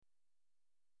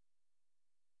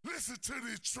listen to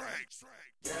this track.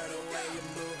 Girl, the way you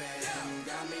moving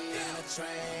got me in a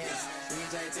trance.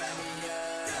 DJ, turn me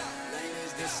up.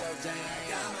 Ladies, this your jam.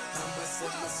 I'ma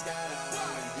sip Moscato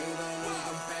and you gon' move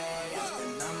them fast.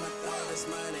 And I'ma throw this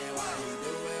money while you do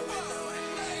it with no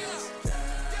hands.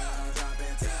 Girl, drop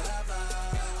it to the floor.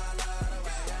 I love the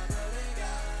way you put it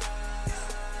down.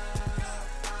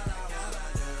 All I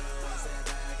wanna do is sit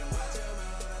back and watch you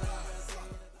move it.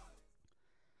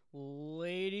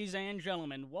 Ladies and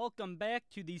gentlemen, welcome back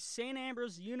to the Saint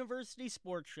Ambrose University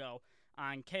Sports Show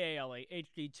on KALA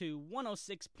HD2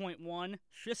 106.1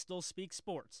 Schiestel Speaks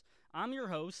Sports. I'm your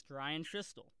host, Ryan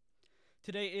Schiestel.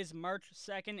 Today is March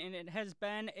 2nd, and it has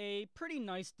been a pretty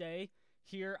nice day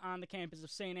here on the campus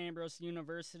of Saint Ambrose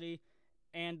University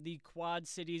and the Quad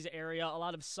Cities area. A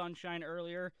lot of sunshine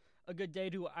earlier. A good day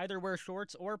to either wear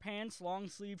shorts or pants, long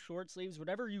sleeves, short sleeves,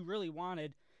 whatever you really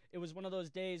wanted. It was one of those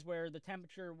days where the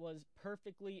temperature was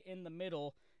perfectly in the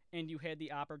middle and you had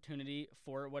the opportunity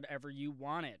for whatever you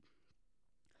wanted.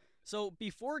 So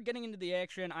before getting into the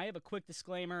action, I have a quick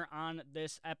disclaimer on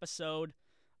this episode.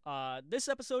 This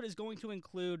episode is going to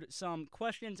include some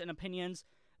questions and opinions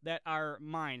that are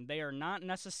mine. They are not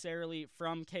necessarily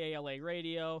from KALA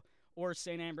Radio or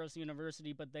Saint Ambrose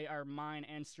University, but they are mine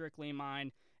and strictly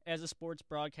mine as a sports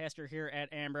broadcaster here at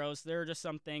Ambrose. There are just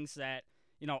some things that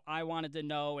I wanted to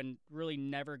know and really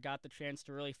never got the chance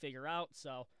to really figure out.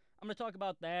 So I'm going to talk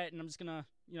about that, and I'm just going to,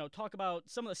 talk about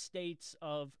some of the states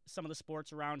of some of the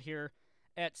sports around here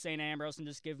at St. Ambrose and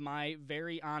just give my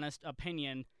very honest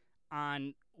opinion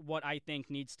on what I think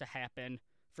needs to happen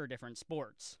for different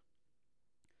sports.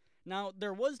 Now,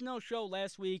 there was no show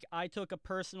last week. I took a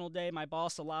personal day. My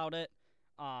boss allowed it.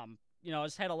 I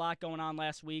just had a lot going on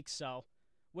last week. So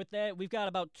with that, we've got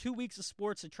about 2 weeks of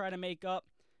sports to try to make up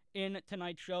in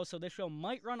tonight's show, so this show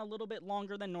might run a little bit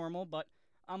longer than normal, but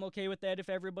I'm okay with that if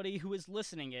everybody who is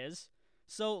listening is.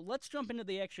 So let's jump into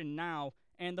the action now,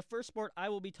 and the first sport I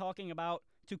will be talking about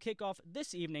to kick off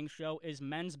this evening's show is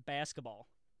men's basketball.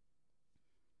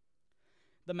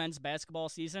 The men's basketball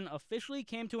season officially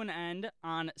came to an end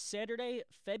on Saturday,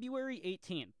 February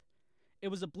 18th. It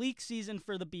was a bleak season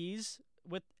for the Bees,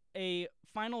 with a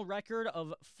final record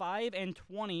of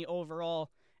 5-20 overall,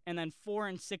 and then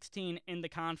 4-16 in the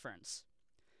conference.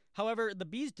 However, the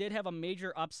Bees did have a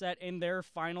major upset in their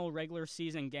final regular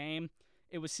season game.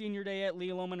 It was senior day at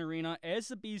Lee Loman Arena as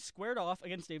the Bees squared off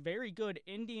against a very good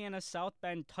Indiana South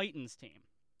Bend Titans team.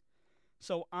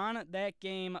 So on that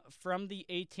game from the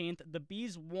 18th, the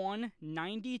Bees won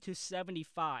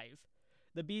 90-75.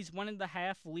 The Bees went into the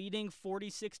half leading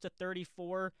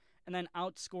 46-34 and then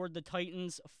outscored the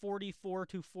Titans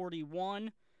 44-41.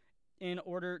 In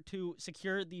order to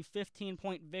secure the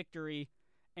 15-point victory.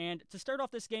 And to start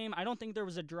off this game, I don't think there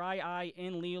was a dry eye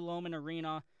in Lee Loman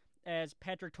Arena as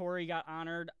Patrick Torrey got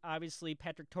honored. Obviously,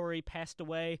 Patrick Torrey passed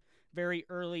away very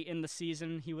early in the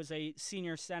season. He was a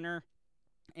senior center,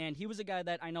 and he was a guy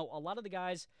that I know a lot of the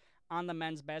guys on the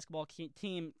men's basketball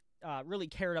team really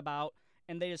cared about,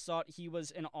 and they just thought he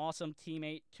was an awesome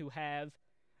teammate to have.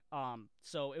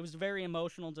 So it was very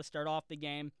emotional to start off the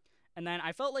game. And then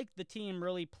I felt like the team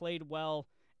really played well,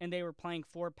 and they were playing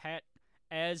for Pat.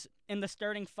 As in the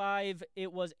starting five,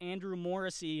 it was Andrew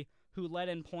Morrissey who led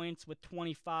in points with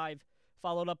 25,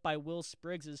 followed up by Will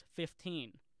Spriggs'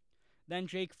 15. Then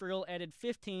Jake Friel added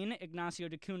 15, Ignacio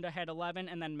DeCunda had 11,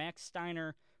 and then Max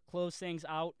Steiner closed things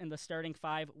out in the starting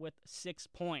five with 6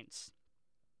 points.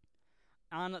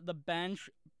 On the bench,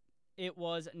 it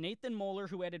was Nathan Moeller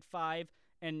who added 5,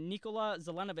 and Nikola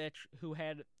Zelenovic, who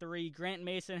had 3. Grant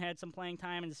Mason had some playing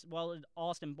time, as well as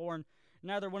Austin Bourne.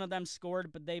 Neither one of them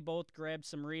scored, but they both grabbed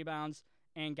some rebounds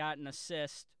and got an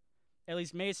assist. At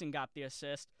least Mason got the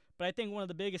assist. But I think one of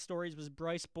the biggest stories was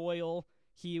Bryce Boyle.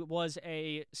 He was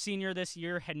a senior this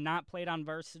year, had not played on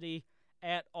varsity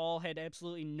at all, had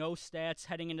absolutely no stats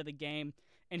heading into the game.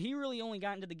 And he really only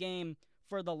got into the game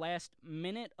for the last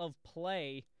minute of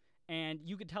play. And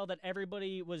you could tell that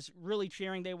everybody was really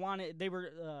cheering.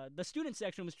 The student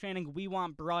section was chanting, "We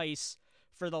want Bryce,"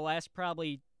 for the last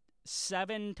probably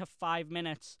 7 to 5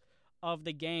 minutes of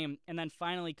the game. And then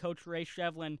finally, Coach Ray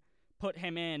Shevlin put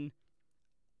him in.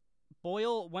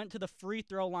 Boyle went to the free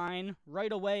throw line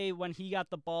right away when he got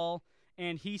the ball,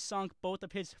 and he sunk both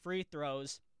of his free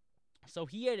throws. So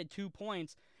he added 2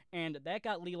 points, and that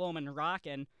got Lee Loman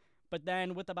rocking. But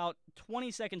then with about 20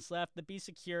 seconds left, the Bees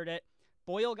secured it.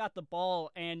 Boyle got the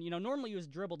ball, and, normally he was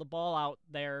dribble the ball out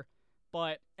there,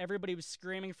 but everybody was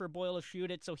screaming for Boyle to shoot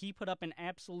it, so he put up an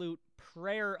absolute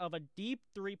prayer of a deep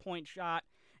three-point shot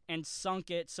and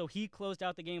sunk it, so he closed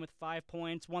out the game with 5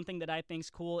 points. One thing that I think is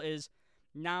cool is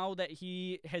now that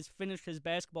he has finished his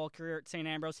basketball career at St.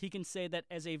 Ambrose, he can say that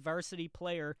as a varsity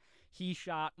player, he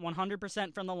shot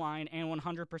 100% from the line and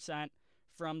 100%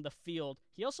 from the field.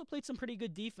 He also played some pretty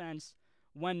good defense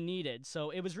when needed. So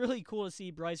it was really cool to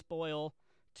see Bryce Boyle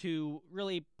to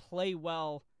really play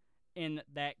well in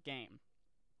that game.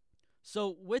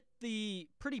 So with the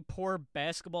pretty poor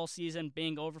basketball season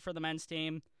being over for the men's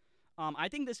team, I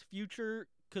think this future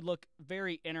could look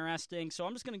very interesting. So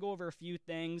I'm just going to go over a few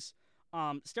things.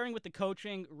 Starting with the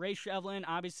coaching, Ray Shevlin,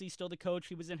 obviously still the coach.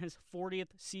 He was in his 40th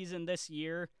season this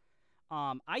year.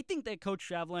 I think that Coach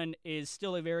Shevlin is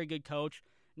still a very good coach.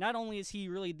 Not only is he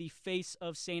really the face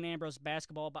of St. Ambrose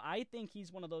basketball, but I think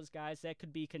he's one of those guys that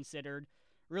could be considered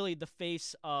really the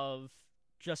face of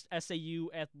just SAU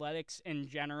athletics in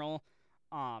general.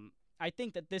 I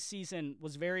think that this season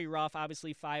was very rough,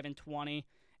 obviously 5-20,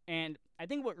 and I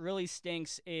think what really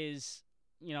stinks is,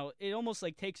 it almost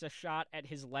like takes a shot at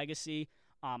his legacy.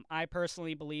 I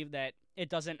personally believe that it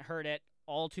doesn't hurt it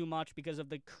all too much because of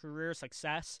the career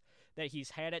success that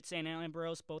he's had at St.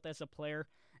 Ambrose, both as a player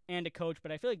and a coach,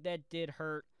 but I feel like that did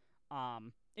hurt.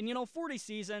 And 40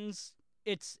 seasons,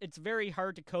 it's very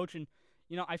hard to coach, and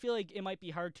I feel like it might be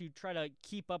hard to try to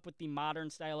keep up with the modern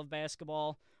style of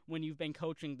basketball when you've been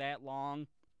coaching that long.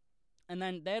 And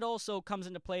then that also comes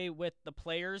into play with the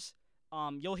players.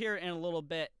 You'll hear it in a little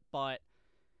bit, but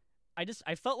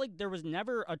I felt like there was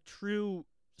never a true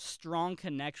strong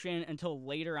connection until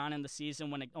later on in the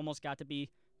season when it almost got to be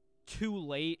too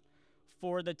late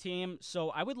for the team. So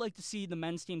I would like to see the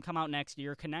men's team come out next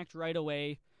year, connect right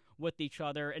away with each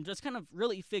other, and just kind of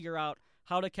really figure out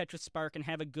how to catch a spark and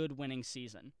have a good winning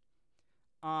season.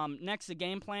 Next, the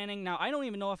game planning. Now, I don't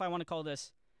even know if I want to call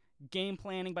this game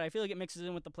planning, but I feel like it mixes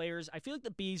in with the players. I feel like the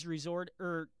Bees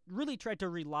really tried to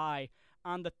rely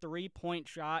on the three-point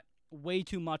shot way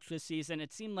too much this season.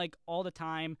 It seemed like all the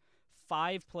time,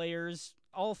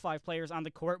 all five players on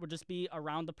the court would just be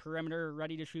around the perimeter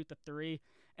ready to shoot the three.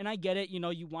 And I get it,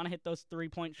 you want to hit those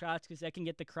three-point shots because that can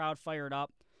get the crowd fired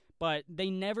up. But they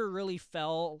never really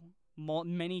fell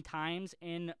many times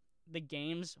in the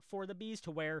games for the Bees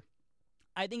to where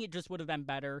I think it just would have been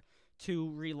better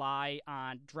to rely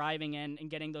on driving in and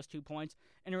getting those 2 points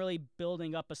and really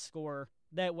building up a score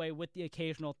that way with the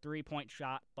occasional three-point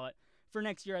shot. But for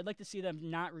next year, I'd like to see them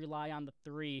not rely on the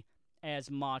three as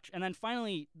much. And then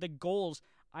finally, the goals.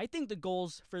 I think the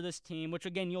goals for this team, which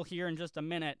again you'll hear in just a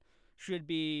minute, should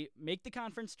be make the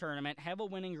conference tournament, have a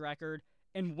winning record,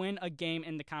 and win a game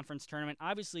in the conference tournament.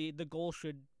 Obviously, the goal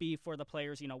should be for the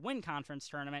players, win conference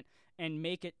tournament and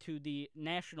make it to the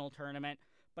national tournament.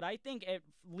 But I think at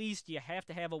least you have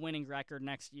to have a winning record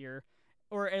next year,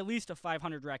 or at least a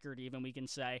 500 record even, we can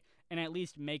say, and at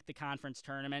least make the conference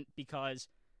tournament because,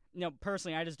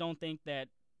 personally, I just don't think that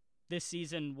this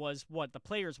season was what the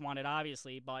players wanted,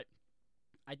 obviously, but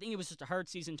I think it was just a hard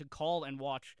season to call and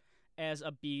watch as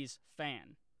a Bees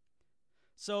fan.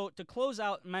 So to close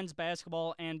out men's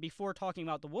basketball, and before talking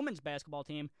about the women's basketball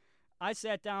team, I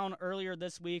sat down earlier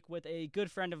this week with a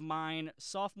good friend of mine,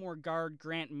 sophomore guard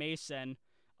Grant Mason.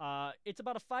 It's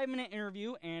about a 5-minute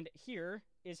interview, and here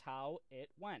is how it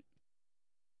went.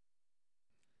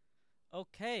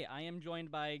 Okay, I am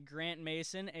joined by Grant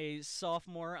Mason, a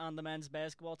sophomore on the men's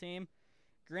basketball team.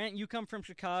 Grant, you come from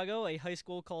Chicago, a high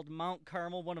school called Mount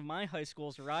Carmel, one of my high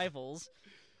school's rivals.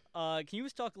 Can you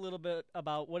just talk a little bit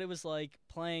about what it was like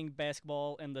playing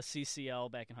basketball in the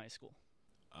CCL back in high school?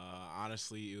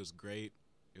 Honestly, it was great.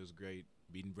 It was great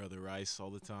beating Brother Rice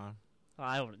all the time.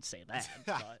 I wouldn't say that.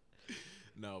 But.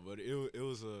 No, but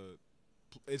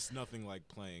it's nothing like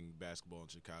playing basketball in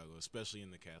Chicago, especially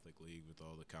in the Catholic League with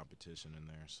all the competition in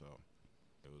there. So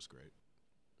it was great.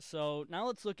 So now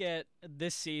let's look at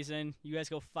this season. You guys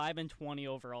go 5-20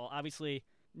 overall. Obviously,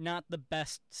 not the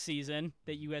best season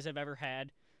that you guys have ever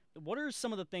had. What are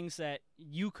some of the things that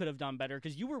you could have done better?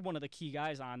 Because you were one of the key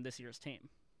guys on this year's team.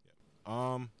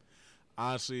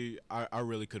 Honestly, I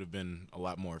really could have been a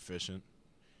lot more efficient.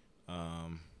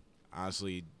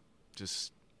 Honestly,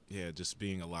 just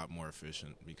being a lot more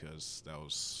efficient because that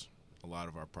was a lot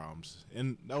of our problems.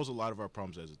 And that was a lot of our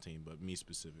problems as a team, but me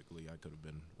specifically, I could have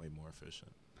been way more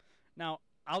efficient. Now,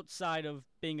 outside of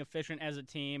being efficient as a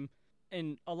team,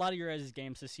 in a lot of your guys'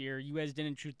 games this year, you guys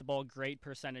didn't shoot the ball great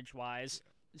percentage-wise.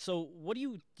 So what do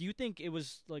you think it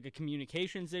was like a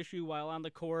communications issue while on the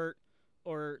court?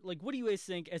 Or like what do you guys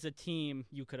think as a team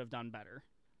you could have done better?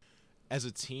 As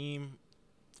a team,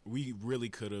 we really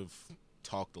could have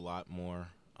talked a lot more.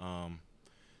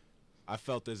 I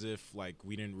felt as if like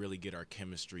we didn't really get our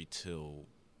chemistry till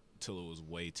it was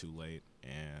way too late,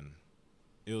 and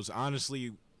it was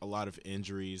honestly a lot of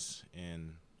injuries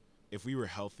and if we were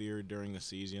healthier during the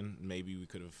season, maybe we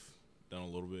could have done a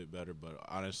little bit better. But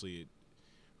honestly,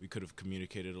 we could have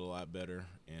communicated a lot better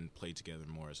and played together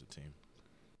more as a team.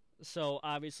 So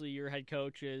obviously your head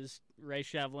coach is Ray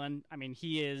Shevlin. I mean,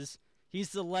 he's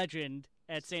the legend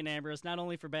at St. Ambrose, not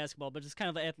only for basketball, but just kind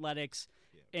of athletics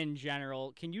in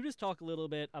general. Can you just talk a little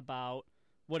bit about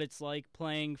what it's like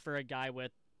playing for a guy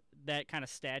with that kind of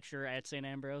stature at St.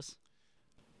 Ambrose?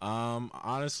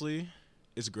 Honestly,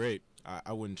 it's great.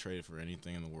 I wouldn't trade it for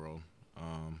anything in the world.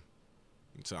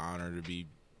 It's an honor to be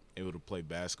able to play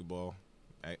basketball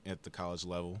at the college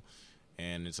level,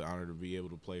 and it's an honor to be able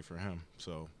to play for him.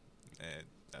 So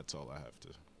that's all I have to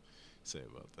say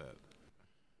about that.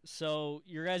 So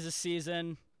your guys'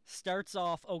 season starts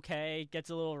off okay, gets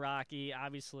a little rocky.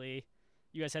 Obviously,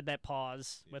 you guys had that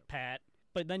pause with Pat.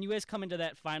 But then you guys come into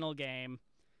that final game.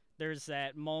 There's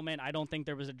that moment. I don't think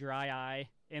there was a dry eye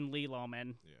in Lee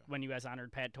Loman when you guys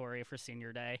honored Pat Torrey for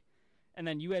Senior Day. And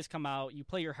then you guys come out, you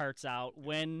play your hearts out,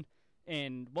 win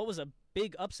in what was a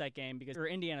big upset game because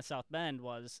Indiana South Bend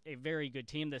was a very good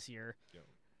team this year. Yep.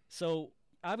 So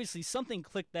obviously something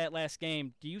clicked that last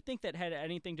game. Do you think that had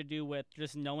anything to do with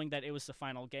just knowing that it was the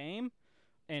final game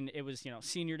and it was,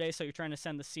 Senior Day, so you're trying to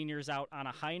send the seniors out on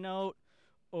a high note?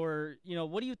 Or,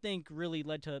 what do you think really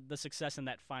led to the success in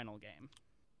that final game?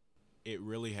 It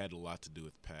really had a lot to do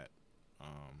with Pat.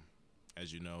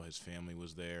 As you know, his family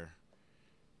was there.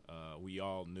 We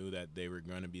all knew that they were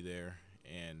going to be there,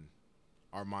 and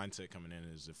our mindset coming in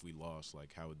is if we lost,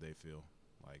 how would they feel?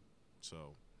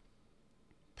 So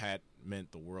Pat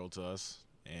meant the world to us,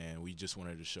 and we just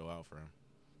wanted to show out for him.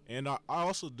 And I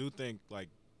also do think,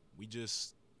 we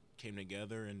just came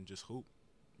together and just hooped.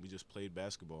 We just played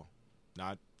basketball,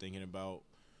 not thinking about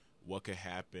what could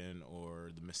happen or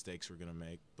the mistakes we're going to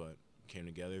make, but came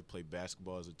together, played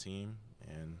basketball as a team,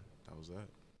 and that was that.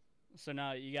 So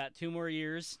now you got 2 more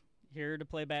years here to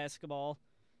play basketball.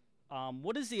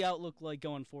 What is the outlook like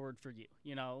going forward for you?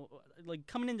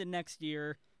 Coming into next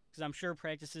year, because I'm sure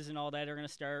practices and all that are going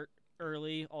to start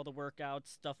early, all the workouts,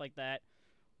 stuff like that.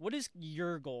 What is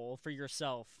your goal for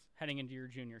yourself heading into your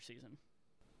junior season?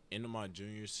 Into my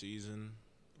junior season,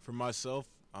 for myself,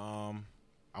 I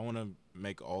want to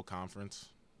make all conference,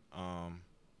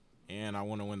 and I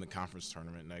want to win the conference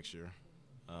tournament next year,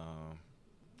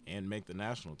 and make the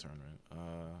national tournament.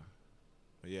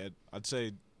 But yeah, I'd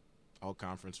say all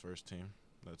conference first team.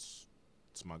 That's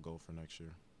my goal for next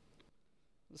year.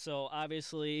 So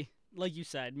obviously, like you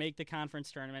said, make the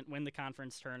conference tournament, win the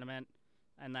conference tournament,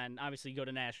 and then obviously go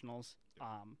to nationals.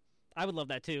 I would love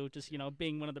that too. Just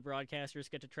being one of the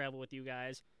broadcasters, get to travel with you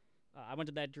guys. I went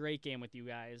to that Drake game with you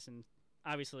guys, and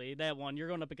obviously that one, you're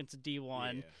going up against a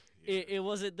D1. Yeah. It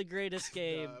wasn't the greatest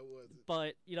game, No, it wasn't.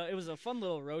 but it was a fun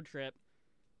little road trip.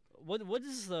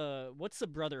 What's the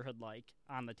brotherhood like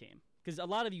on the team? Because a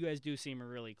lot of you guys do seem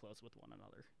really close with one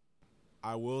another.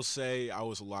 I will say I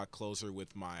was a lot closer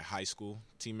with my high school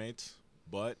teammates,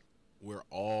 but we're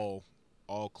all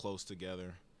close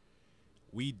together.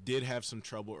 We did have some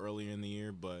trouble earlier in the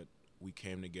year, but we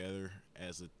came together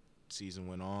as the season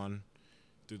went on.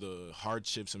 Through the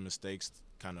hardships and mistakes,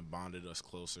 kind of bonded us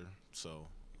closer. So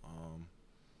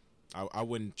I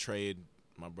wouldn't trade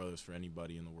my brothers for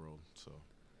anybody in the world. So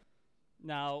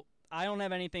now, I don't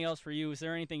have anything else for you. Is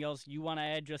there anything else you want to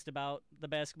add just about the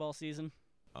basketball season?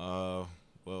 Well,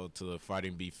 to the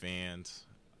Fighting Bee fans,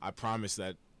 I promise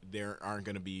that there aren't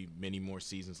going to be many more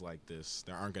seasons like this.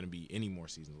 There aren't going to be any more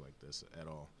seasons like this at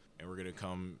all. And we're going to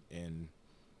come and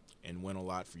win a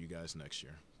lot for you guys next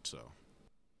year. So,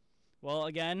 well,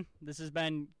 again, this has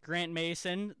been Grant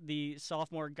Mason, the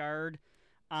sophomore guard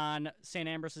on St.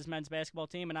 Ambrose's men's basketball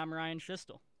team, and I'm Ryan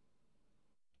Schiestel.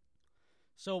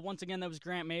 So once again, that was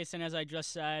Grant Mason, as I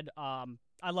just said.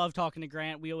 I love talking to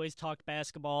Grant. We always talk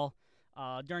basketball.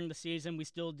 During the season, we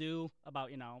still do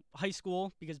about, high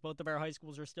school, because both of our high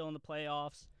schools are still in the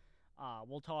playoffs.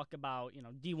 We'll talk about,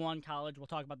 D1 college. We'll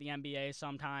talk about the NBA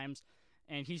sometimes.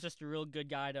 And he's just a real good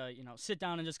guy to, sit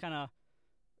down and just kind of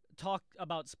talk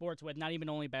about sports with, not even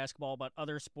only basketball, but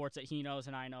other sports that he knows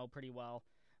and I know pretty well.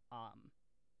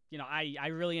 I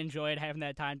really enjoyed having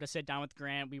that time to sit down with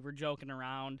Grant. We were joking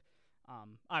around.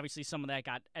 Obviously, some of that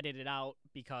got edited out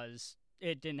because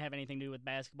it didn't have anything to do with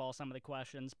basketball, some of the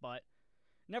questions. But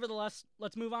nevertheless,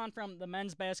 let's move on from the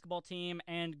men's basketball team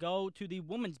and go to the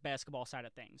women's basketball side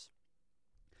of things.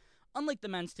 Unlike the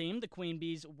men's team, the Queen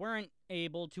Bees weren't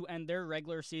able to end their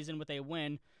regular season with a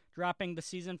win, dropping the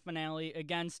season finale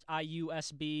against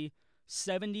IUSB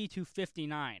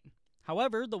 70-59.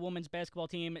 However, the women's basketball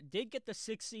team did get the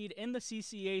 6th seed in the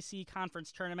CCAC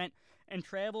conference tournament and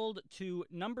traveled to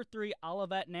number 3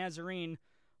 Olivet Nazarene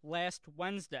last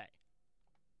Wednesday.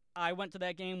 I went to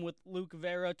that game with Luke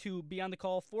Vera to be on the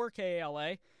call for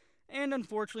KALA, and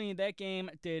unfortunately that game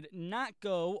did not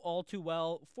go all too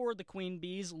well for the Queen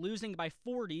Bees, losing by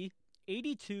 40,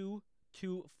 82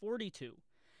 to 42.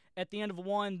 At the end of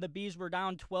one, the Bees were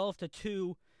down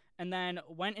 12-2, and then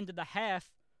went into the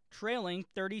half trailing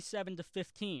 37 to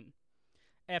 15.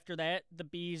 After that, the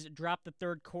Bees dropped the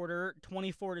third quarter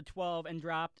 24-12 and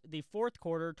dropped the fourth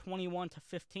quarter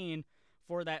 21-15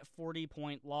 for that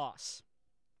 40-point loss.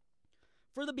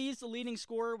 For the Bees, the leading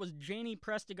scorer was Janie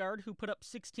Prestigard, who put up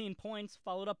 16 points,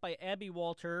 followed up by Abby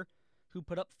Walter, who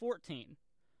put up 14.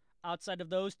 Outside of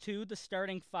those two, the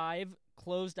starting five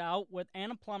closed out with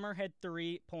Anna Plummer had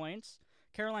 3 points,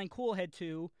 Caroline Kuhl had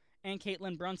 2, and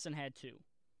Caitlin Brunson had 2.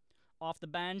 Off the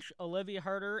bench, Olivia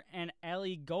Harder and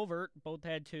Allie Govert both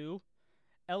had 2.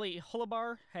 Ellie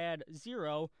Hullabar had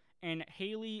 0, and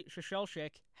Haley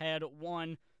Shashelchik had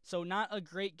 1. So not a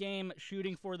great game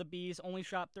shooting for the Bees. Only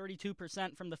shot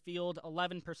 32% from the field,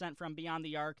 11% from beyond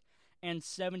the arc, and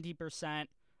 70%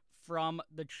 from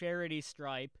the charity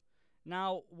stripe.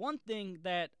 Now, one thing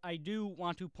that I do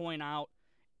want to point out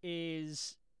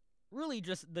is really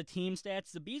just the team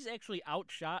stats. The Bees actually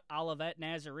outshot Olivet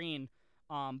Nazarene,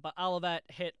 but Olivet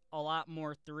hit a lot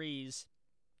more threes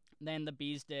than the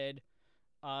Bees did.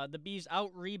 The Bees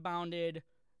out-rebounded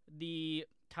the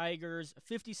Tigers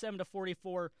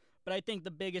 57-44, but I think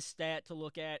the biggest stat to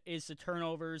look at is the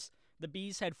turnovers. The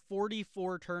Bees had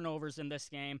 44 turnovers in this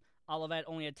game. Olivet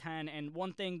only had 10, and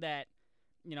one thing that,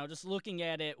 just looking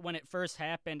at it when it first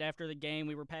happened after the game,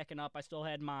 we were packing up. I still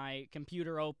had my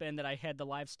computer open that I had the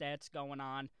live stats going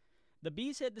on. The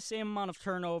Bees had the same amount of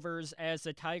turnovers as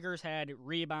the Tigers had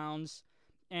rebounds.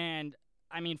 And,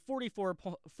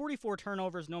 44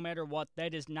 turnovers no matter what,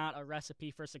 that is not a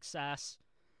recipe for success.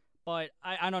 But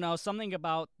I don't know, something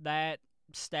about that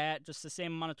stat, just the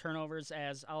same amount of turnovers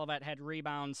as Olivet had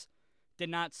rebounds, did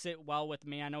not sit well with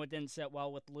me. I know it didn't sit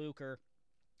well with Luke or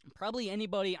probably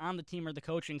anybody on the team or the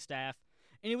coaching staff.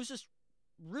 And it was just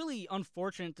really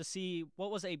unfortunate to see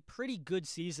what was a pretty good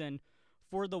season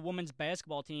for the women's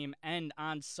basketball team end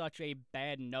on such a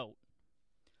bad note.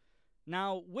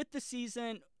 Now, with the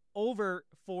season over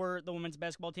for the women's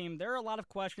basketball team, there are a lot of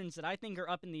questions that I think are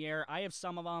up in the air. I have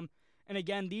some of them. And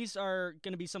again, these are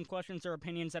going to be some questions or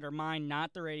opinions that are mine,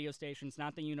 not the radio stations,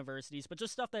 not the universities, but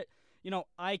just stuff that,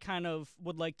 I kind of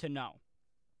would like to know.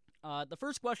 The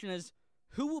first question is,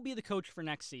 who will be the coach for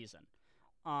next season?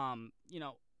 AD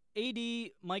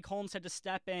Mike Holmes had to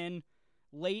step in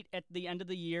late at the end of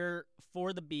the year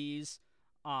for the Bees.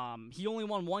 He only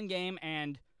won one game,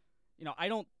 and, I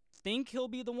don't think he'll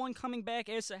be the one coming back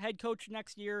as a head coach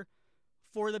next year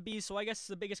for the Bees. So I guess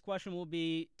the biggest question will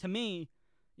be, to me,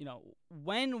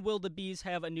 when will the Bees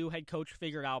have a new head coach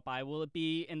figured out by? Will it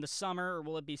be in the summer, or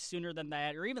will it be sooner than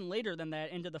that, or even later than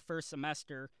that into the first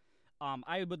semester?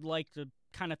 I would like to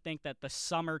kind of think that the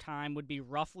summertime would be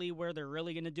roughly where they're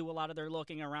really going to do a lot of their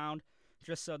looking around,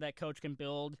 just so that coach can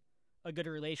build a good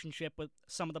relationship with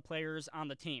some of the players on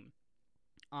the team.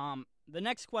 The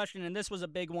next question, and this was a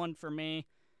big one for me,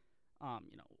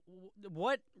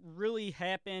 what really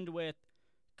happened with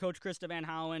Coach Krista Van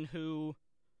Houen, who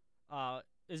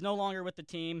is no longer with the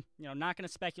team? Not going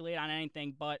to speculate on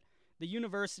anything, but the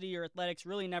university or athletics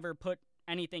really never put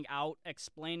anything out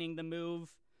explaining the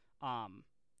move.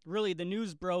 Really, the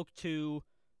news broke to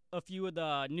a few of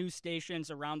the news stations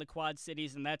around the Quad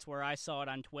Cities, and that's where I saw it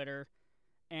on Twitter.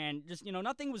 And just,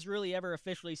 nothing was really ever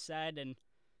officially said. And,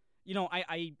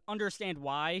 I understand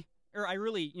why, or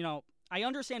I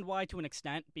understand why to an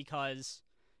extent, because,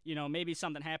 maybe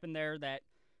something happened there that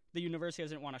the university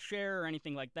doesn't want to share or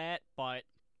anything like that. But,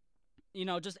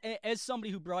 just as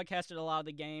somebody who broadcasted a lot of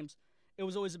the games, it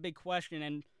was always a big question.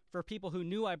 And for people who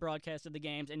knew I broadcasted the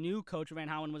games and knew Coach Van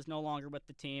Houen was no longer with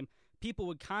the team, people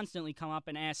would constantly come up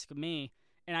and ask me,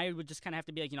 and I would just kind of have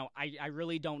to be like, I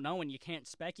really don't know, and you can't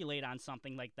speculate on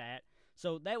something like that.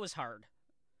 So that was hard.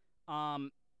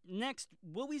 Next,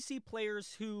 will we see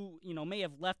players who, may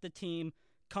have left the team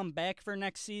come back for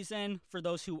next season, for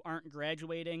those who aren't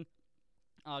graduating?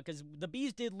 Because the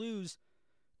Bees did lose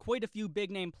quite a few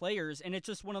big-name players, and it's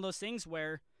just one of those things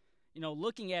where,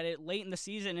 looking at it late in the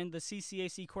season in the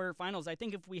CCAC quarterfinals, I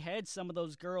think if we had some of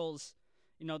those girls,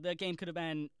 that game could have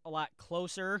been a lot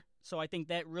closer. So I think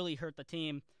that really hurt the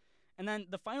team. And then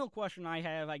the final question I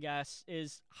have, I guess,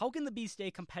 is how can the Bees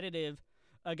stay competitive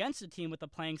against a team with a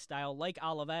playing style like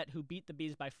Olivet, who beat the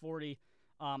Bees by 40?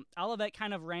 Olivet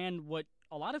kind of ran what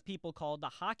a lot of people called the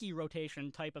hockey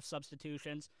rotation type of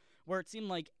substitutions, where it seemed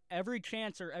like every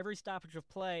chance or every stoppage of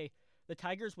play, the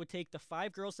Tigers would take the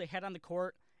 5 girls they had on the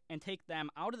court and take them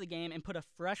out of the game and put a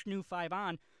fresh new 5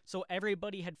 on so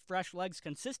everybody had fresh legs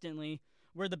consistently,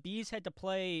 where the Bees had to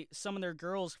play some of their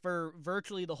girls for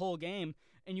virtually the whole game,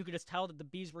 and you could just tell that the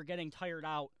Bees were getting tired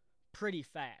out pretty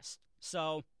fast.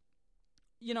 So,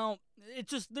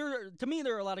 it's just, to me,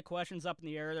 there are a lot of questions up in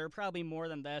the air. There are probably more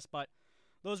than this, but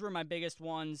those were my biggest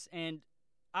ones. And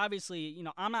obviously,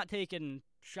 I'm not taking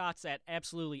shots at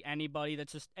absolutely anybody.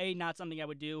 That's just, not something I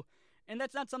would do. And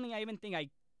that's not something I even think I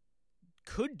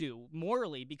could do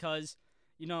morally because,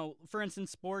 for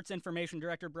instance, Sports Information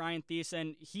Director Brian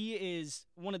Thiessen, he is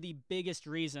one of the biggest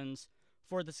reasons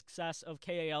for the success of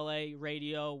KALA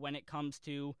radio when it comes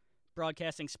to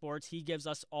broadcasting sports. He gives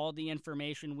us all the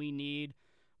information we need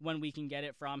when we can get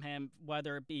it from him,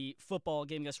 whether it be football,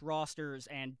 giving us rosters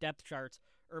and depth charts,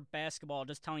 or basketball,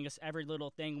 just telling us every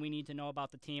little thing we need to know about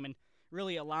the team and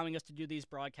really allowing us to do these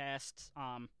broadcasts.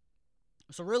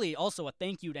 So really also a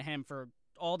thank you to him for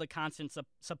all the constant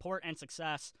support and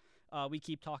success. We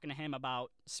keep talking to him about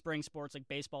spring sports like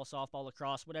baseball, softball,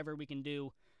 lacrosse, whatever we can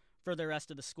do for the rest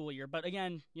of the school year. But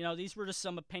again, these were just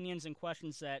some opinions and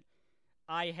questions that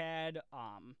I had.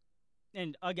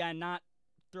 And again, not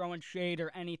throwing shade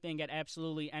or anything at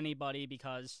absolutely anybody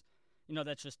because,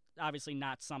 that's just obviously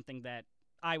not something that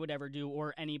I would ever do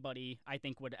or anybody I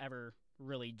think would ever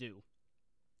really do.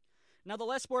 Now, the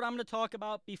last sport I'm going to talk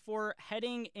about before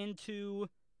heading into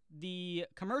the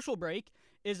commercial break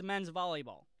is men's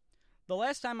volleyball. The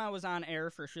last time I was on air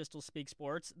for Schiestel Speaks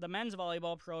Sports, the men's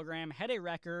volleyball program had a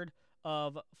record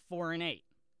of 4-8.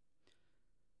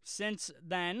 Since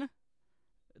then,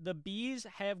 the Bees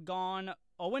have gone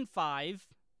 0-5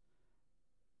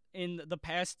 in the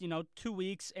past, 2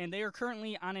 weeks, and they are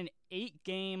currently on an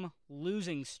 8-game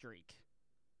losing streak.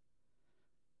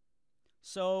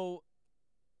 So,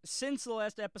 since the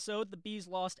last episode, the Bees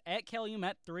lost at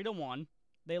Calumet 3-1.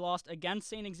 They lost against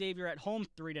St. Xavier at home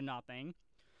 3-0.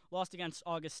 Lost against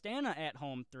Augustana at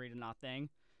home 3-0.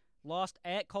 Lost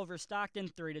at Culver Stockton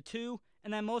 3-2.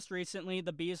 And then most recently,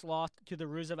 the Bees lost to the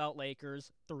Roosevelt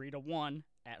Lakers 3-1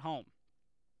 at home.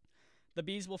 The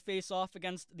Bees will face off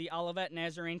against the Olivet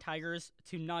Nazarene Tigers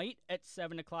tonight at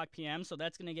 7 p.m., so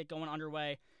that's going to get going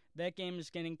underway. That game is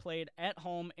getting played at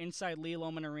home inside Lee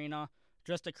Lohman Arena,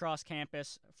 just across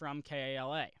campus from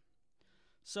KALA.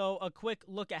 So a quick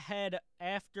look ahead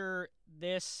after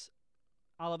this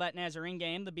Olivet Nazarene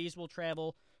game, the Bees will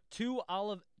travel to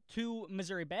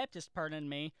Missouri Baptist,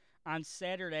 on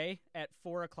Saturday at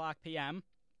 4 p.m.,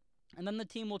 and then the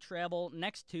team will travel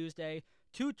next Tuesday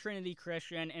to Trinity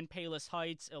Christian in Palos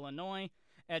Heights, Illinois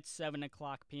at 7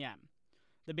 p.m.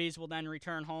 The Bees will then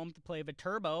return home to play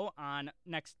Viterbo on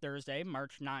next Thursday,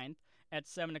 March 9th at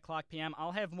 7 p.m.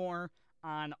 I'll have more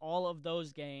on all of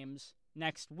those games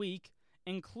next week,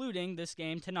 including this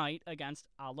game tonight against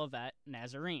Olivet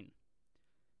Nazarene.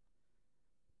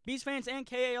 Bees fans and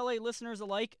KALA listeners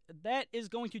alike, that is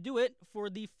going to do it for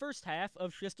the first half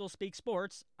of Schiestel Speaks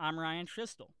Sports. I'm Ryan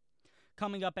Schiestel.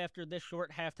 Coming up after this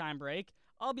short halftime break,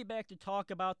 I'll be back to talk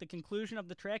about the conclusion of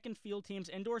the track and field team's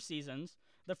indoor seasons,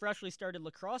 the freshly started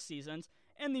lacrosse seasons,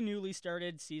 and the newly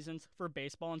started seasons for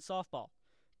baseball and softball.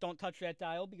 Don't touch that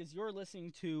dial because you're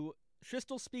listening to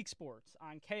Schiestel Speaks Sports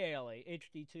on KALA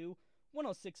HD2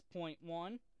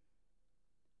 106.1.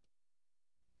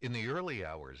 In the early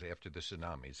hours after the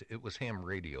tsunamis, it was ham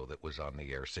radio that was on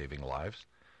the air saving lives.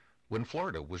 When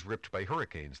Florida was ripped by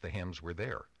hurricanes, the hams were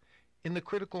there. In the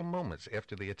critical moments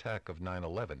after the attack of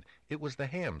 9/11, it was the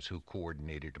hams who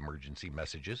coordinated emergency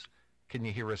messages. Can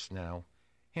you hear us now?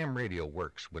 Ham radio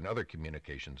works when other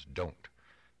communications don't.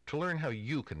 To learn how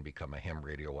you can become a ham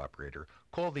radio operator,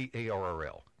 call the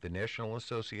ARRL, the National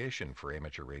Association for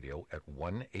Amateur Radio, at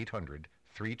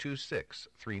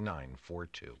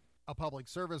 1-800-326-3942. A public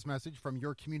service message from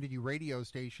your community radio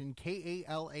station,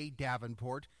 KALA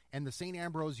Davenport, and the Saint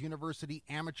Ambrose University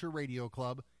Amateur Radio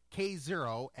Club,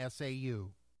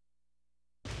 K0SAU.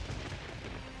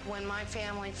 When my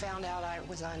family found out I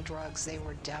was on drugs, they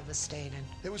were devastated.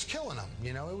 It was killing them,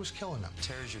 it was killing them. It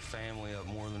tears your family up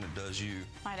more than it does you.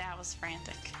 My dad was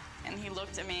frantic, and he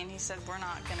looked at me and he said, "We're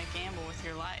not going to gamble with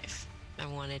your life." I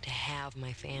wanted to have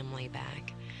my family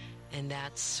back, and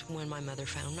that's when my mother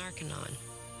found Narconon.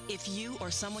 If you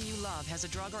or someone you love has a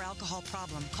drug or alcohol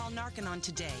problem, call Narconon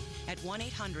today at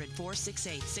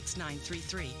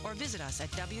 1-800-468-6933 or visit us at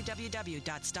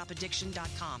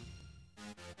www.stopaddiction.com.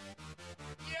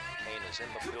 Kane is in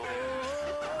the building.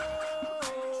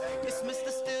 It's Mr.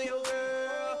 Steal Your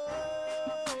Girl.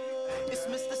 It's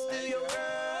Mr. Steal Your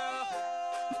Girl.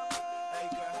 Hey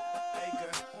girl, hey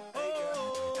girl, hey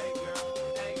girl, hey girl,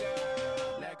 hey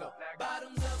girl. Let go.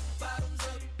 Bottoms up,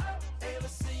 ever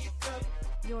see you cup.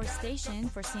 Your your station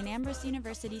for Saint Ambrose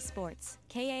University Sports,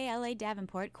 KALA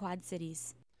Davenport, Quad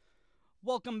Cities.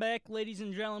 Welcome back, ladies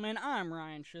and gentlemen. I'm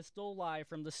Ryan Schiestel, live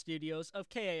from the studios of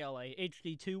KALA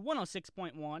HD2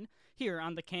 106.1 here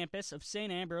on the campus of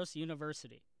Saint Ambrose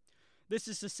University. This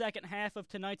is the second half of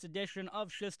tonight's edition of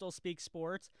Schiestel Speaks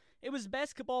Sports. It was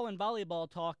basketball and volleyball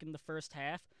talk in the first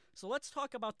half, so let's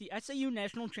talk about the SAU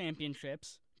National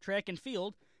Championships, track and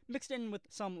field, mixed in with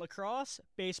some lacrosse,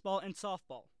 baseball, and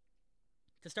softball.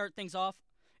 To start things off,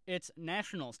 it's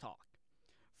Nationals talk.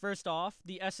 First off,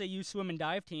 the SAU swim and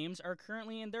dive teams are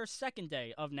currently in their second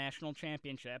day of national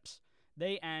championships.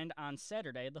 They end on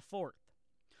Saturday the 4th.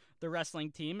 The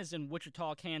wrestling team is in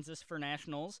Wichita, Kansas for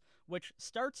nationals, which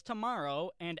starts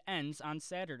tomorrow and ends on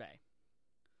Saturday.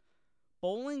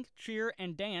 Bowling, cheer,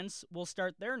 and dance will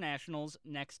start their nationals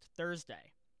next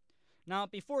Thursday. Now,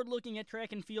 before looking at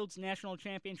track and field's national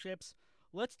championships,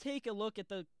 let's take a look at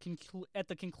the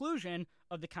conclusion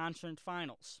of the conference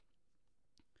finals.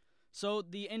 So,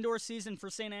 the indoor season for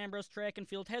St. Ambrose track and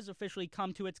field has officially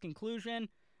come to its conclusion.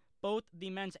 Both the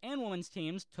men's and women's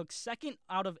teams took second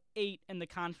out of 8 in the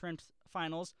conference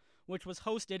finals, which was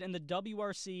hosted in the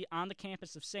WRC on the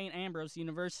campus of Saint Ambrose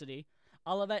University.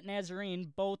 Olivet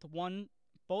Nazarene both won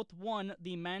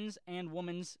the men's and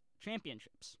women's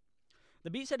championships. The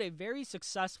Bees had a very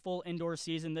successful indoor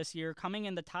season this year, coming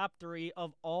in the top 3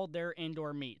 of all their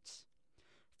indoor meets.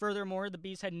 Furthermore, the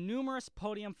Bees had numerous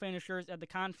podium finishers at the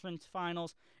conference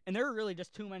finals, and there were really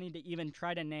just too many to even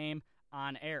try to name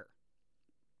on air.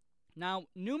 Now,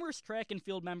 numerous track and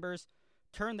field members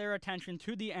turned their attention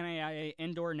to the NAIA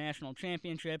Indoor National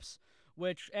Championships,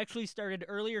 which actually started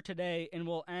earlier today and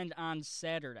will end on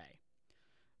Saturday.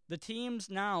 The teams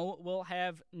now will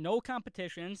have no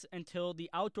competitions until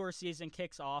the outdoor season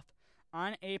kicks off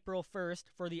on April 1st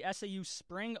for the SAU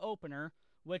Spring Opener,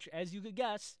 which, as you could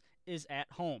guess, is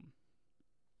at home.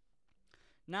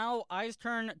 Now, eyes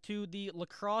turn to the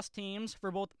lacrosse teams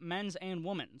for both men's and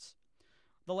women's.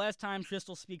 The last time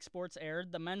Schiestel Speaks Sports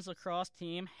aired, the men's lacrosse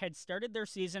team had started their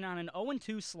season on an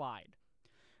 0-2 slide.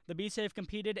 The Bees have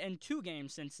competed in 2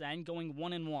 games since then, going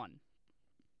 1-1.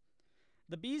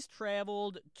 The Bees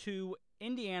traveled to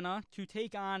Indiana to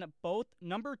take on both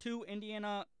number 2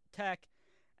 Indiana Tech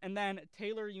and then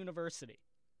Taylor University.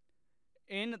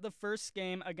 In the first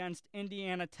game against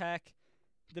Indiana Tech,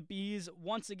 the Bees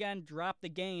once again dropped the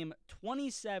game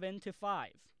 27-5.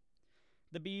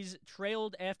 The Bees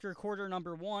trailed after quarter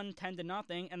number 1,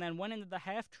 10-0, and then went into the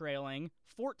half trailing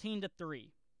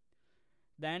 14-3.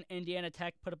 Then Indiana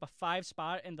Tech put up a 5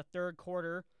 spot in the third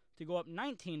quarter to go up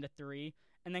 19-3,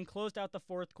 and then closed out the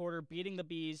fourth quarter, beating the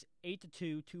Bees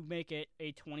 8-2 to make it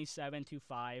a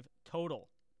 27-5 total.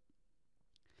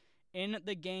 In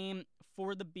the game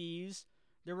for the Bees,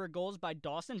 there were goals by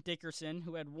Dawson Dickerson,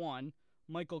 who had 1,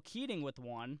 Michael Keating with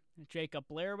 1, Jacob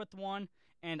Blair with 1,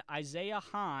 and Isaiah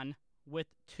Hahn with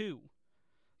 2.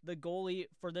 The goalie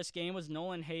for this game was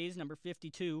Nolan Hayes, number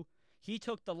 52. He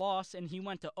took the loss, and he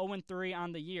went to 0-3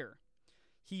 on the year.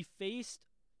 He faced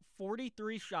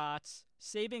 43 shots,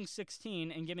 saving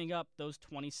 16 and giving up those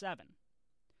 27.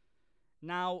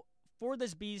 Now, for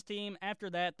this Bees team, after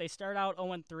that, they start out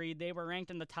 0-3. They were ranked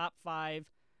in the top 5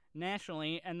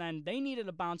 nationally, and then they needed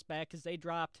a bounce back because they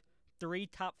dropped 3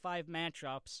 top 5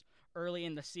 matchups early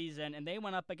in the season, and they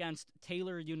went up against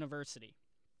Taylor University.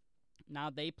 Now,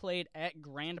 they played at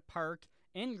Grand Park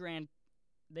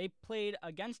they played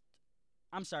against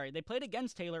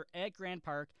Taylor at Grand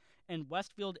Park in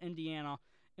Westfield, Indiana,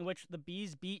 in which the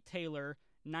Bees beat Taylor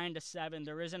 9-7.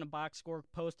 There isn't a box score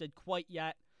posted quite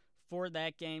yet for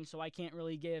that game, so I can't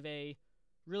really give a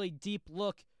really deep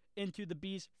look into the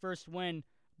Bees' first win,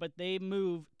 but they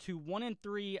move to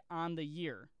 1-3 on the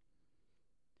year.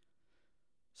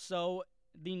 So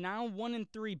the now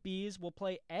 1-3 Bees will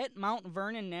play at Mount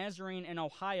Vernon Nazarene in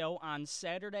Ohio on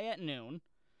Saturday at noon.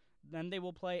 Then they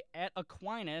will play at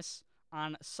Aquinas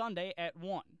on Sunday at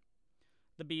 1.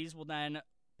 The Bees will then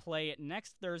play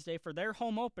next Thursday for their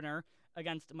home opener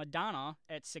against Madonna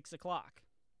at 6 o'clock.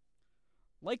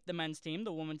 Like the men's team,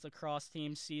 the women's lacrosse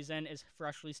team season is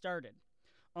freshly started.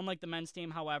 Unlike the men's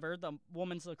team, however, the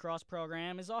women's lacrosse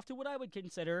program is off to what I would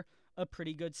consider a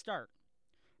pretty good start.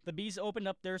 The Bees opened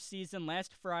up their season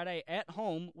last Friday at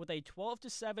home with a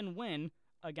 12-7 win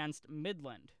against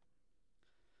Midland.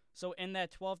 So in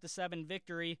that 12-7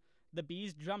 victory, the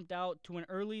Bees jumped out to an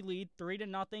early lead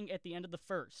 3-0 at the end of the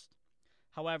first.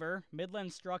 However,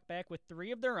 Midland struck back with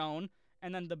 3 of their own,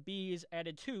 and then the Bees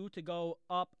added 2 to go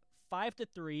up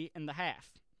 5-3 in the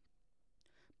half.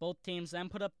 Both teams then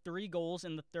put up 3 goals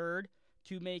in the third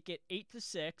to make it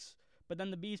 8-6, but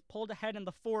then the Bees pulled ahead in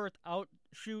the fourth,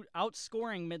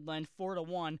 outscoring Midland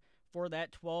 4-1, for that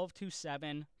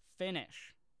 12-7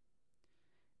 finish.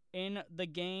 In the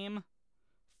game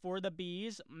for the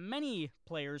Bees, many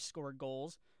players scored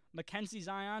goals. Mackenzie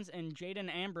Zions and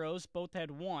Jaden Ambrose both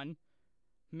had 1.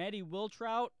 Maddie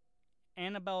Wiltrout,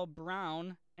 Annabelle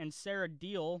Brown, and Sarah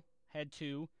Deal had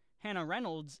 2. Hannah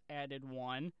Reynolds added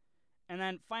 1. And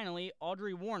then finally,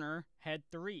 Audrey Warner had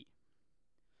 3.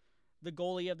 The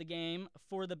goalie of the game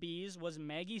for the Bees was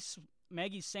Maggie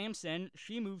Sampson.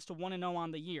 She moves to 1-0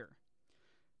 on the year.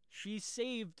 She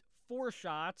saved 4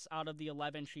 shots out of the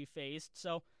 11 she faced.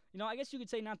 So, I guess you could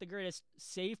say not the greatest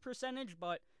save percentage,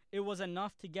 but it was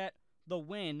enough to get the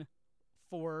win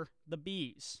for the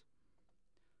Bees.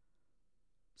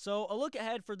 So a look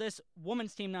ahead for this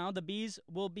women's team now. The Bees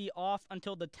will be off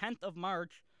until the 10th of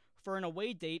March for an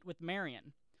away date with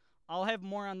Marion. I'll have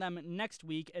more on them next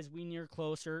week as we near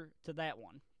closer to that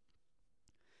one.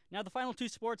 Now the final 2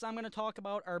 sports I'm going to talk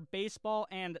about are baseball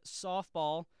and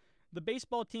softball. The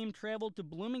baseball team traveled to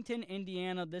Bloomington,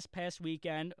 Indiana this past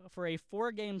weekend for a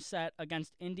 4-game set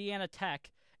against Indiana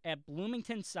Tech at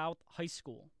Bloomington South High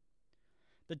School.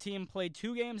 The team played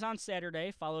 2 games on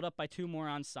Saturday, followed up by 2 more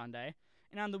on Sunday.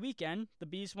 And on the weekend, the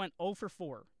Bees went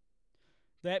 0-4.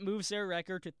 That moves their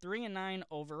record to 3-9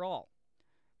 overall.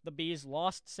 The Bees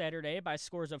lost Saturday by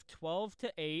scores of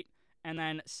 12-8 and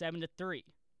then 7-3.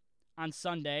 On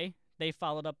Sunday, they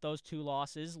followed up those 2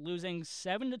 losses, losing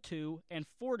 7-2 and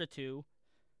 4-2.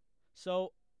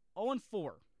 So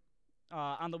 0-4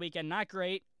 on the weekend. Not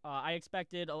great. I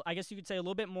expected, I guess you could say, a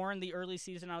little bit more in the early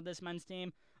season out of this men's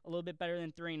team. A little bit better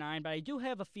than 3-9. But I do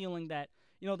have a feeling that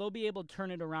they'll be able to turn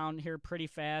it around here pretty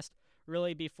fast,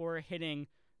 really before hitting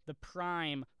the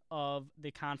prime of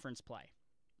the conference play.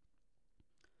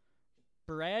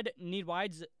 Brad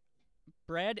Needwides,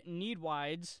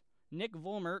 Nick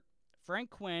Volmert,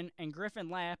 Frank Quinn, and Griffin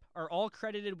Lapp are all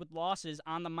credited with losses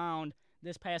on the mound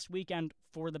this past weekend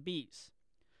for the Bees.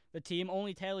 The team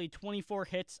only tallied 24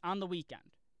 hits on the weekend.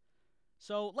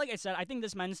 So, like I said, I think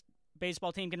this men's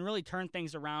baseball team can really turn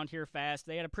things around here fast.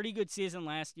 They had a pretty good season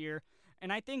last year.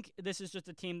 And I think this is just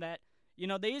a team that,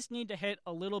 they just need to hit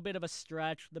a little bit of a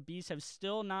stretch. The Bees have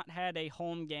still not had a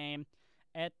home game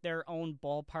at their own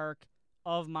ballpark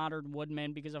of Modern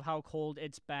Woodman because of how cold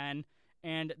it's been.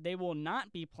 And they will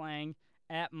not be playing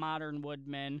at Modern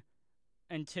Woodman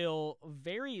until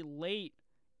very late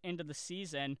into the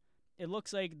season. It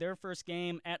looks like their first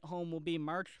game at home will be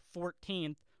March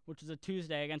 14th, which is a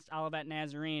Tuesday, against Olivet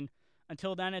Nazarene.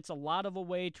 Until then, it's a lot of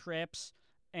away trips.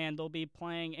 And they'll be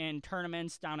playing in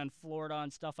tournaments down in Florida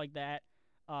and stuff like that.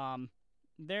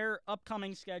 Their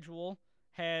upcoming schedule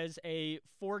has a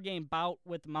 4-game bout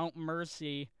with Mount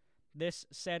Mercy this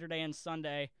Saturday and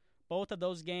Sunday. Both of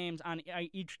those games on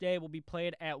each day will be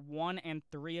played at 1 and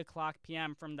 3 o'clock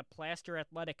p.m. from the Plaster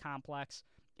Athletic Complex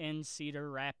in Cedar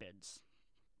Rapids.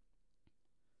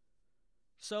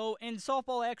 So in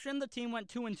softball action, the team went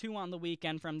 2-2 on the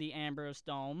weekend from the Ambrose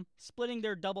Dome, splitting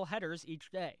their doubleheaders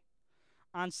each day.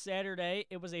 On Saturday,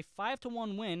 it was a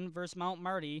 5-1 win versus Mount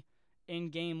Marty in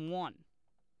Game 1.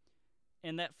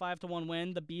 In that 5-1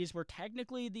 win, the Bees were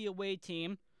technically the away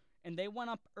team, and they went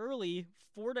up early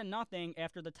 4-0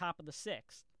 after the top of the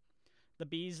 6th. The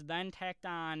Bees then tacked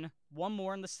on 1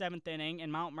 more in the 7th inning, and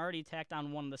Mount Marty tacked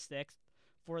on 1 in the 6th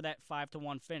for that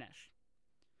 5-1 finish.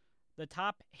 The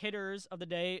top hitters of the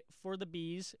day for the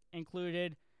Bees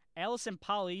included Allison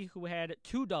Polly, who had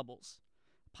 2 doubles.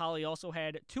 Polly also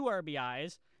had 2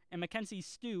 RBIs, and Mackenzie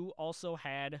Stew also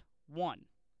had 1.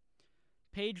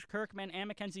 Paige Kirkman and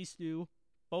Mackenzie Stew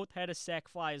both had a sac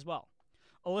fly as well.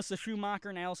 Alyssa Schumacher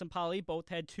and Allison Polly both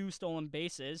had 2 stolen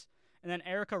bases, and then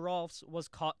Erica Rolfs was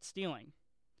caught stealing.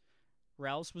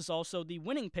 Rolfs was also the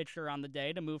winning pitcher on the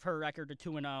day to move her record to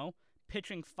 2-0,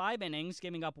 pitching 5 innings,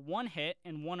 giving up 1 hit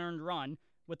and 1 earned run,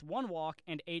 with 1 walk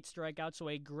and 8 strikeouts, so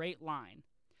a great line.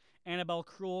 Annabelle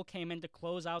Krull came in to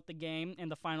close out the game in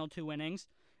the final 2 innings,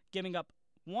 giving up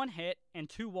 1 hit and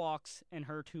 2 walks in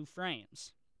her 2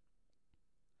 frames.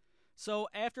 So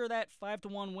after that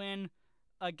 5-1 win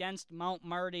against Mount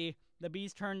Marty, the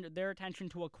Bees turned their attention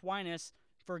to Aquinas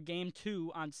for Game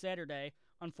 2 on Saturday.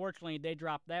 Unfortunately, they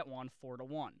dropped that one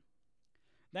 4-1.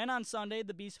 Then on Sunday,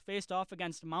 the Bees faced off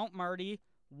against Mount Marty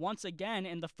once again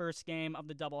in the first game of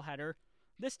the doubleheader,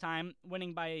 this time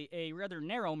winning by a rather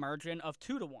narrow margin of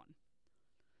 2-1.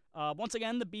 Once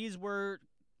again, the Bees were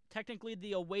technically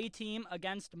the away team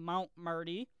against Mount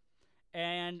Marty,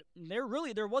 and there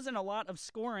wasn't a lot of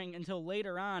scoring until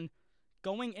later on.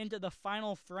 Going into the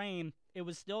final frame, it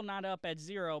was still not up at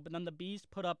 0, but then the Bees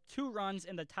put up 2 runs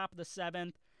in the top of the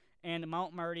 7th, and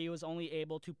Mount Marty was only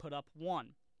able to put up 1.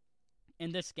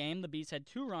 In this game, the Bees had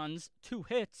 2 runs, 2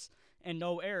 hits, and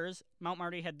no errors. Mount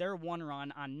Marty had their 1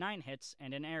 run on 9 hits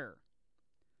and an error.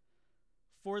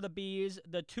 For the Bees,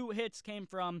 the 2 hits came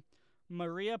from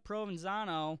Maria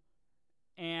Provenzano,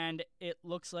 and it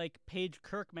looks like Paige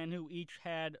Kirkman, who each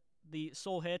had the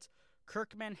sole hits.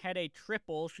 Kirkman had a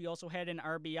triple. She also had an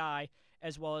RBI,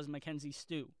 as well as Mackenzie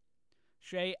Stu.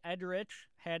 Shay Edrich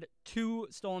had 2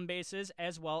 stolen bases,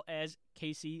 as well as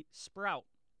Casey Sprout.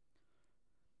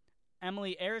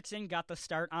 Emily Erickson got the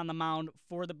start on the mound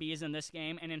for the Bees in this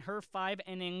game, and in her 5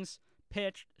 innings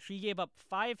pitched, she gave up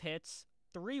 5 hits,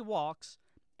 3 walks,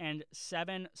 and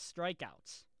 7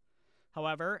 strikeouts.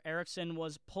 However, Erickson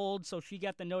was pulled, so she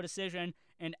got the no decision,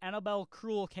 and Annabelle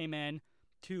Krull came in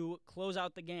to close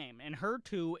out the game. In her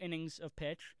 2 innings of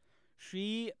pitch,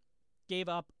 she gave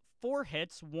up 4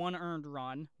 hits, 1 earned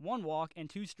run, 1 walk, and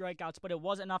 2 strikeouts, but it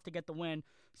wasn't enough to get the win,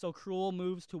 so Krull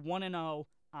moves to 1-0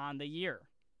 on the year.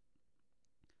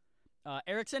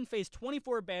 Erickson faced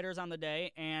 24 batters on the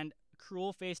day, and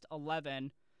Krull faced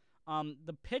 11.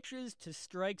 The pitches to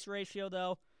strikes ratio,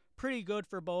 though, pretty good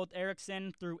for both.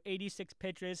 Erickson threw 86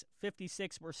 pitches,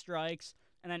 56 were strikes,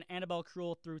 and then Annabelle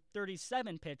Krull threw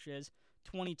 37 pitches,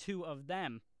 22 of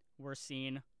them were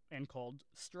seen and called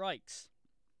strikes.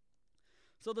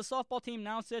 So the softball team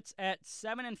now sits at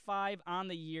 7-5 on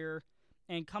the year,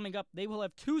 and coming up, they will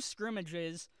have 2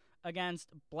 scrimmages against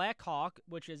Black Hawk,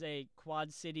 which is a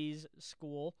Quad Cities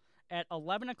school, at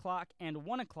 11 o'clock and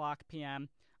 1 o'clock p.m.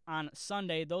 on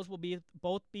Sunday. Those will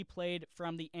both be played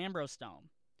from the Ambrose Dome.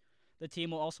 The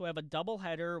team will also have a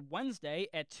doubleheader Wednesday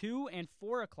at 2 and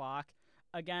 4 o'clock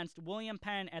against William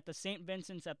Penn at the St.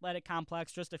 Vincent's Athletic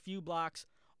Complex, just a few blocks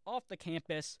off the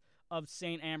campus of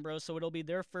St. Ambrose. So it'll be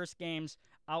their first games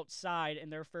outside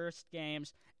and their first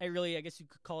games at really, I guess you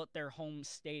could call it their home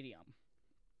stadium.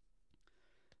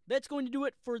 That's going to do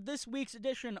it for this week's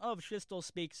edition of Schiestel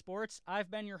Speaks Sports.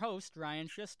 I've been your host, Ryan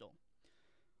Schiestel.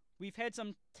 We've had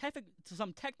some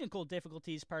technical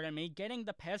difficulties, getting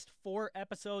the past 4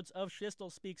 episodes of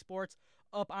Schiestel Speaks Sports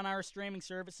up on our streaming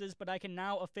services, but I can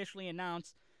now officially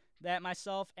announce that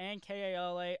myself and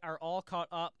KALA are all caught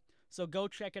up. So go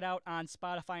check it out on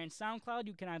Spotify and SoundCloud.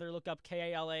 You can either look up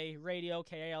KALA Radio,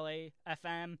 KALA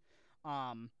FM,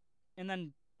 and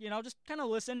then, just kind of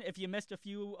listen. If you missed a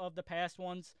few of the past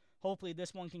ones, hopefully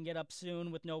this one can get up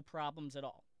soon with no problems at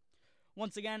all.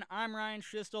 Once again, I'm Ryan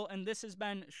Schiestel, and this has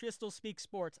been Schiestel Speaks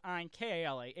Sports on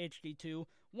KALA HD2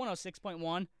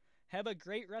 106.1. Have a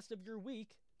great rest of your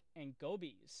week, and go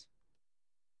Bees.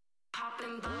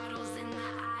 Popping bottles in the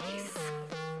ice.